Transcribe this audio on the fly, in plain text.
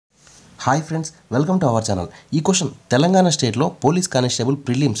Hi friends, welcome to our channel. ఈ question Telangana స్టేట్లో police constable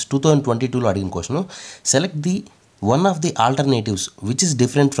prelims 2022లో అడిగిన question. Select the one of the alternatives which is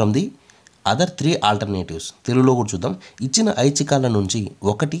different from the other 3 alternatives. తెలుగులో కూడా చూద్దాం. ఇచ్చిన ఐచ్ఛికాల నుంచి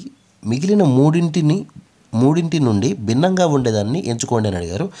ఒకటి మిగిలిన మూడింటి నుండి భిన్నంగా ఉండేదాన్ని ఎంచుకోండి అని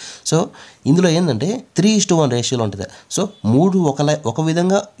అడిగారు. సో ఇందులో ఏంటంటే 3:1 రేషియోలో ఉంటుంది. సో 3 ఒక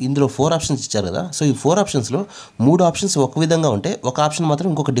విధంగా ఇందులో 4 ఆప్షన్స్ ఇచ్చారు కదా. సో ఈ 4 ఆప్షన్స్లో 3 ఆప్షన్స్ ఒక విధంగా ఉంటే ఒక ఆప్షన్ మాత్రం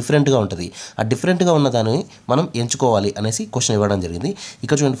ఇంకొక డిఫరెంట్గా ఉంటుంది. ఆ డిఫరెంట్గా ఉన్న దాన్ని మనం ఎంచుకోవాలి అనేసి క్వశ్చన్ ఇవ్వడం జరిగింది.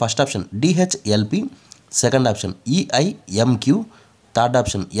 ఇక్కడ చూడండి, first option DHLP, second option EIMQ, third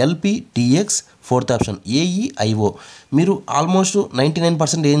option LPTX, fourth option AEIO. మీరు ఆల్మోస్ట్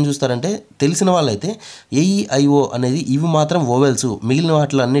 99% ఏం చూస్తారంటే తెలిసిన వాళ్ళైతే AEIO అనేది ఇవి మాత్రం వోవెల్స్, మిగిలిన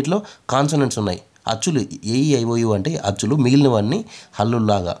వాటిలో అన్నింటిలో కాన్సోనెంట్స్ ఉన్నాయి. అచ్చులు AEIOU అంటే అచ్చులు, మిగిలినవన్నీ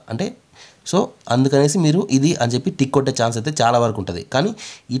హల్లుల్లాగా అంటే. సో అందుకనేసి మీరు ఇది అని చెప్పి టిక్ కొట్టే ఛాన్స్ అయితే చాలా వరకు ఉంటుంది. కానీ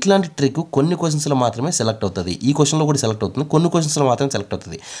ఇట్లాంటి ట్రిక్ కొన్ని క్వశ్చన్స్లో మాత్రమే సెలెక్ట్ అవుతుంది. ఈ క్వశ్చన్లో కూడా సెలెక్ట్ అవుతుంది, కొన్ని క్వశ్చన్స్లో మాత్రమే సెలెక్ట్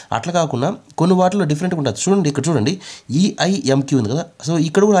అవుతుంది. అట్లా కాకుండా కొన్ని వాటిలో డిఫరెంట్గా ఉంటుంది. చూడండి, ఇక్కడ చూడండి EIMQ ఉంది కదా. సో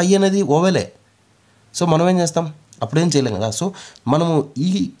ఇక్కడ కూడా I అనేది ఓవెలే. సో మనం ఏం చేస్తాం, అప్పుడేం చేయలేం కదా. సో మనము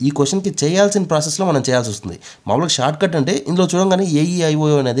ఈ క్వశ్చన్కి చేయాల్సిన ప్రాసెస్లో మనం చేయాల్సి వస్తుంది. మామూలుగా షార్ట్ కట్ అంటే ఇందులో చూడంగానే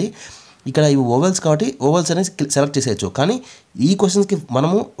AEIO అనేది ఇక్కడ ఇవి ఓవెల్స్ కాబట్టి ఓవెల్స్ అనేది సెలెక్ట్ చేసేయచ్చు. కానీ ఈ క్వశ్చన్స్కి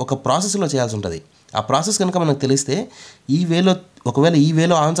మనము ఒక ప్రాసెస్లో చేయాల్సి ఉంటుంది. ఆ ప్రాసెస్ కనుక మనకు తెలిస్తే ఒకవేళ ఈ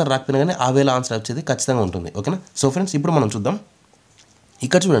వేలో ఆన్సర్ రాకపోయినా కానీ ఆ వేలో ఆన్సర్ వచ్చేది ఖచ్చితంగా ఉంటుంది. ఓకేనా. సో ఫ్రెండ్స్, ఇప్పుడు మనం చూద్దాం.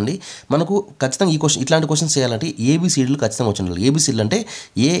 ఇక్కడ చూడండి, మనకు ఖచ్చితంగా ఇట్లాంటి క్వశ్చన్స్ చేయాలంటే ABCDలు ఖచ్చితంగా వచ్చి ఉండాలి. ABCDలు అంటే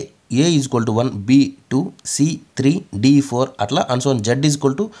A = 1, B 2, C 3, D 4 అట్లా అండ్ సో Z =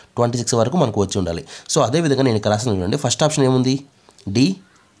 26 వరకు మనకు వచ్చి ఉండాలి. సో అదేవిధంగా నేను ఇక్కడ రాసిన చూడండి, ఫస్ట్ ఆప్షన్ ఏముంది,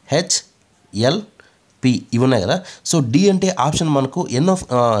 DHLP ఇవి ఉన్నాయి కదా. సో D అంటే ఆప్షన్ మనకు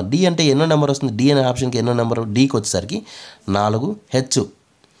D అంటే ఎన్నో నెంబర్ వస్తుంది, D అనే ఆప్షన్కి ఎన్నో నెంబరు, Dకి వచ్చేసరికి 4, H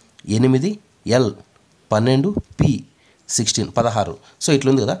 8, L 12, P 16 16. సో ఇట్లా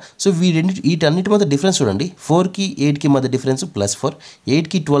ఉంది కదా. సో వీటన్నిటి మధ్య డిఫరెన్స్ చూడండి, 4కి 8కి మధ్య డిఫరెన్స్ +4,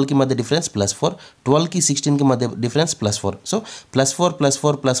 8కి 12కి మధ్య డిఫరెన్స్ +4, 12కి 16కి మధ్య డిఫరెన్స్ +4. సో +4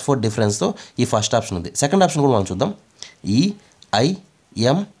 +4 +4 డిఫరెన్స్తో ఈ ఫస్ట్ ఆప్షన్ ఉంది. సెకండ్ ఆప్షన్ కూడా మనం చూద్దాం,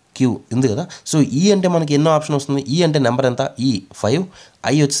 EIMQ ఉంది కదా. సో E అంటే మనకి ఎన్నో ఆప్షన్ వస్తుంది, E అంటే నెంబర్ ఎంత, E 5,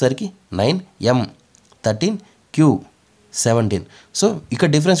 I వచ్చేసరికి 9, M 13, Q 17. సో ఇక్కడ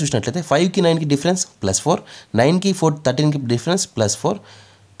డిఫరెన్స్ చూసినట్లయితే 5కి 9కి డిఫరెన్స్ +4, 9కి 13కి డిఫరెన్స్ +4,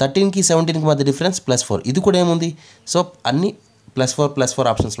 13కి 17కి మధ్య డిఫరెన్స్ +4. ఇది కూడా ఏముంది, సో అన్ని +4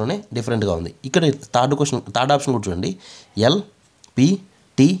 ఆప్షన్స్లోనే డిఫరెంట్గా ఉంది. ఇక్కడ థర్డ్ ఆప్షన్ కూడా చూడండి,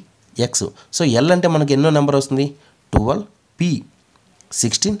 LPTX. సో L అంటే మనకి ఎన్నో నెంబర్ వస్తుంది, 12, P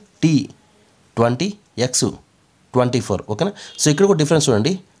 16, T 20, X 24. ఓకేనా. సో ఇక్కడ కూడా డిఫరెన్స్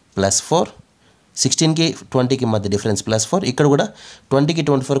చూడండి, +4, 16కి 20కి మధ్య డిఫరెన్స్ +4, ఇక్కడ కూడా 20కి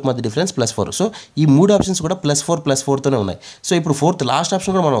 24కి మధ్య డిఫరెన్స్ +4. సో ఈ 3 ఆప్షన్స్ కూడా +4తోనే ఉన్నాయి. సో ఇప్పుడు ఫోర్త్ లాస్ట్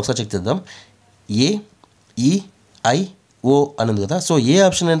ఆప్షన్ కూడా మనం ఒకసారి చెక్ చేద్దాం, AEIO అని ఉంది కదా. సో ఏ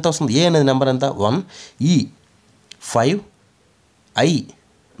ఆప్షన్ ఎంత వస్తుంది, ఏ అనేది నెంబర్ ఎంత 1, E 5, I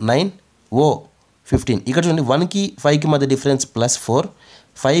 9, O 15. ఇక్కడ చూడండి, 1కి 5కి మధ్య డిఫరెన్స్ +4,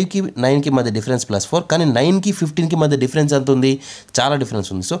 5కి 9కి మధ్య డిఫరెన్స్ +4, కానీ 9కి 15కి మధ్య డిఫరెన్స్ ఎంత ఉంది, చాలా డిఫరెన్స్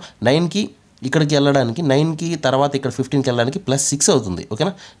ఉంది. సో 9కి ఇక్కడికి వెళ్ళడానికి, 9కి తర్వాత ఇక్కడ 15కి వెళ్ళడానికి +6 అవుతుంది.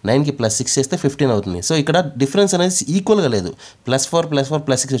 ఓకేనా. 9కి +6 చేస్తే 15 అవుతుంది. సో ఇక్కడ డిఫరెన్స్ అనేది ఈక్వల్గా లేదు, +4 +4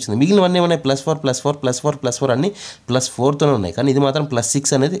 +6 వచ్చింది. మిగిలినవన్నీ ఏమన్నాయి, +4 అన్నీ +4తోనే ఉన్నాయి. కానీ ఇది మాత్రం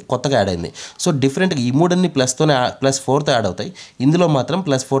 +6 అనేది కొత్తగా యాడ్ అయింది. సో డిఫరెంట్గా ఈ మూడన్నీ +4తో యాడ్ అవుతాయి. ఇందులో మాత్రం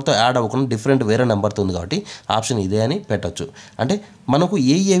 +4తో యాడ్ అవ్వకుండా డిఫరెంట్ వేరే నెంబర్తో ఉంది కాబట్టి ఆప్షన్ ఇదే అని పెట్టచ్చు. అంటే మనకు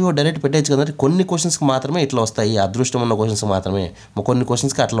AEIO డైరెక్ట్ పెట్టచ్చు కదంటే కొన్ని క్వశ్చన్స్కి మాత్రమే ఇట్లా వస్తాయి, అదృష్టం ఉన్న క్వశ్చన్స్ మాత్రమే, కొన్ని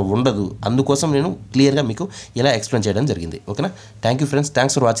క్వశ్చన్స్కి అట్లా ఉండదు. అందుకోసం నేను క్లియర్గా మీకు ఇలా ఎక్స్ప్లెయిన్ చేయడం జరిగింది. ఓకేనా. Thank you friends,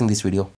 thanks for watching this video.